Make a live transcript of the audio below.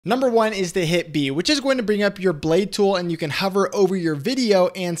Number one is to hit B, which is going to bring up your blade tool, and you can hover over your video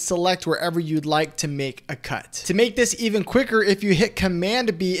and select wherever you'd like to make a cut. To make this even quicker, if you hit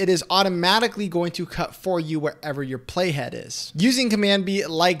Command B, it is automatically going to cut for you wherever your playhead is. Using Command B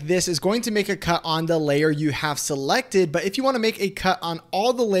like this is going to make a cut on the layer you have selected, but if you want to make a cut on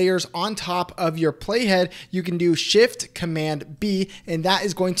all the layers on top of your playhead, you can do Shift Command B, and that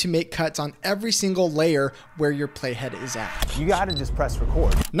is going to make cuts on every single layer where your playhead is at. You gotta just press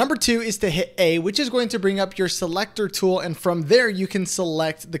record. Number two is to hit A, which is going to bring up your selector tool, and from there you can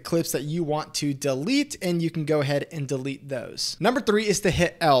select the clips that you want to delete, and you can go ahead and delete those. Number three is to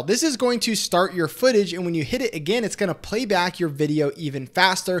hit L. This is going to start your footage, and when you hit it again, it's going to play back your video even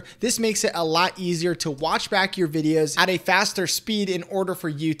faster. This makes it a lot easier to watch back your videos at a faster speed in order for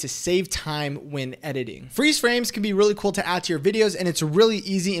you to save time when editing. Freeze frames can be really cool to add to your videos, and it's really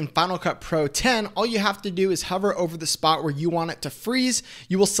easy in Final Cut Pro 10. All you have to do is hover over the spot where you want it to freeze.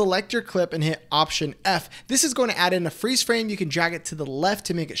 You will select your clip and hit Option F. This is going to add in a freeze frame. You can drag it to the left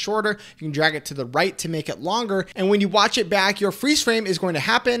to make it shorter. You can drag it to the right to make it longer. And when you watch it back, your freeze frame is going to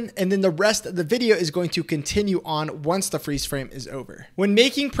happen, and then the rest of the video is going to continue on once the freeze frame is over. When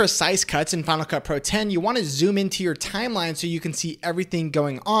making precise cuts in Final Cut Pro 10, you want to zoom into your timeline so you can see everything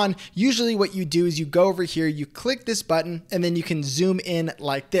going on. Usually what you do is you go over here, you click this button, and then you can zoom in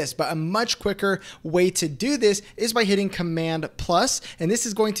like this. But a much quicker way to do this is by hitting Command plus, and this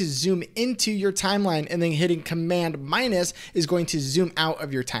is going to zoom into your timeline, and then hitting Command minus is going to zoom out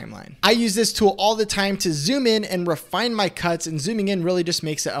of your timeline. I use this tool all the time to zoom in and refine my cuts, and zooming in really just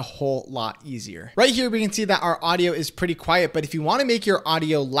makes it a whole lot easier. Right here we can see that our audio is pretty quiet, but if you want to make your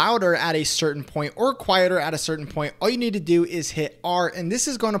audio louder at a certain point or quieter at a certain point, all you need to do is hit R, and this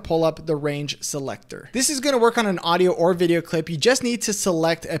is going to pull up the range selector. This is going to work on an audio or video clip. You just need to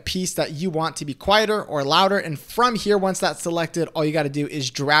select a piece that you want to be quieter or louder, and from here, once that's selected, all you got to do is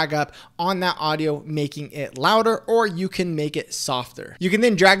drag up on that audio, making it louder, or you can make it softer. You can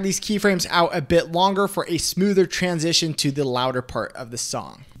then drag these keyframes out a bit longer for a smoother transition to the louder part of the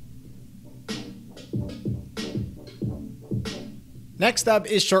song. Next up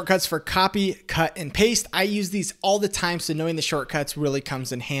is shortcuts for copy, cut, and paste. I use these all the time, so knowing the shortcuts really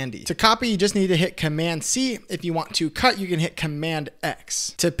comes in handy. To copy, you just need to hit Command C. If you want to cut, you can hit Command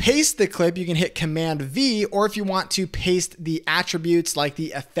X. To paste the clip, you can hit Command V, or if you want to paste the attributes like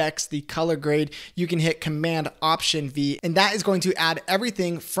the effects, the color grade, you can hit Command Option V, and that is going to add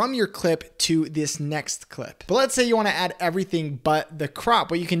everything from your clip to this next clip. But let's say you want to add everything but the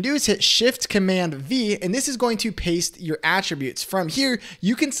crop. What you can do is hit Shift Command V, and this is going to paste your attributes. From here,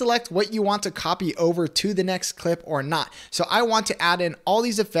 you can select what you want to copy over to the next clip or not. So I want to add in all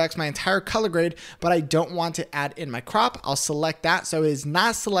these effects, my entire color grade, but I don't want to add in my crop. I'll select that so it is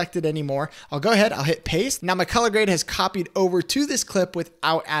not selected anymore. I'll go ahead, I'll hit paste. Now my color grade has copied over to this clip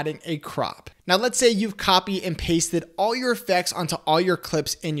without adding a crop. Now let's say you've copied and pasted all your effects onto all your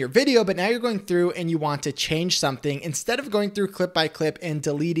clips in your video, but now you're going through and you want to change something. Instead of going through clip by clip and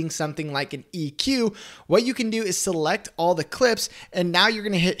deleting something like an EQ, what you can do is select all the clips, and now you're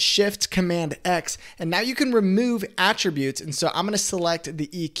going to hit Shift Command X, and now you can remove attributes. And so I'm going to select the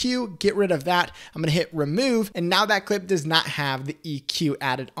EQ, get rid of that. I'm going to hit remove, and now that clip does not have the EQ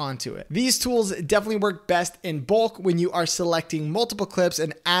added onto it. These tools definitely work best in bulk when you are selecting multiple clips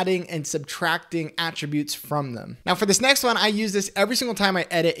and adding and subtracting attributes from them. Now for this next one, I use this every single time I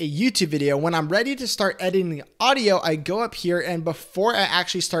edit a YouTube video. When I'm ready to start editing the audio, I go up here, and before I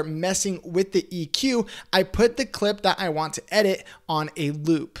actually start messing with the EQ, I put the clip that I want to edit on a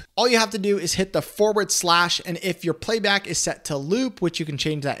loop. All you have to do is hit the /, and if your playback is set to loop, which you can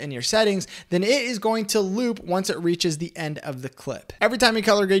change that in your settings, then it is going to loop once it reaches the end of the clip. Every time you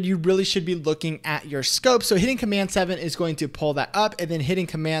color grade, you really should be looking at your scope. So hitting Command 7 is going to pull that up, and then hitting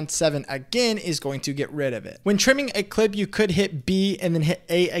Command 7 again is going to get rid of it. When trimming a clip, you could hit B and then hit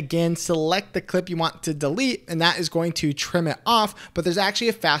A again, select the clip you want to delete, and that is going to trim it off, but there's actually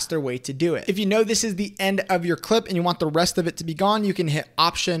a faster way to do it. If you know this is the end of your clip and you want the rest of it to be gone, you can hit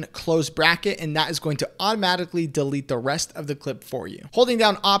Option close bracket, and that is going to automatically delete the rest of the clip for you. Holding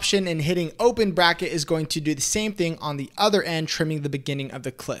down Option and hitting open bracket is going to do the same thing on the other end, trimming the beginning of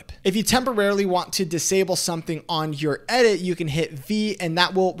the clip. If you temporarily want to disable something on your edit, you can hit V, and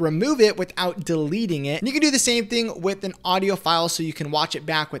that will remove it without without deleting it. And you can do the same thing with an audio file, so you can watch it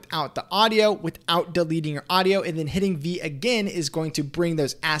back without the audio, without deleting your audio, and then hitting V again is going to bring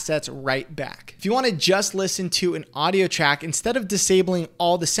those assets right back. If you want to just listen to an audio track, instead of disabling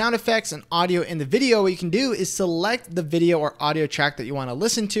all the sound effects and audio in the video, what you can do is select the video or audio track that you want to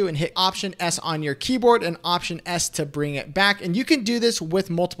listen to and hit Option S on your keyboard and Option S to bring it back. And you can do this with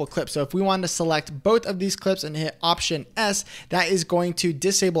multiple clips. So if we want to select both of these clips and hit Option S, that is going to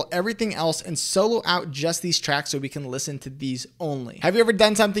disable everything else and solo out just these tracks so we can listen to these only. Have you ever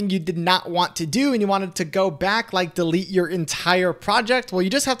done something you did not want to do and you wanted to go back, like delete your entire project? Well, you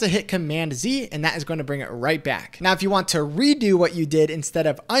just have to hit Command Z and that is going to bring it right back. Now, if you want to redo what you did instead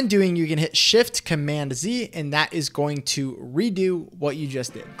of undoing, you can hit Shift Command Z and that is going to redo what you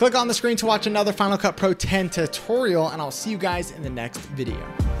just did. Click on the screen to watch another Final Cut Pro 10 tutorial, and I'll see you guys in the next video.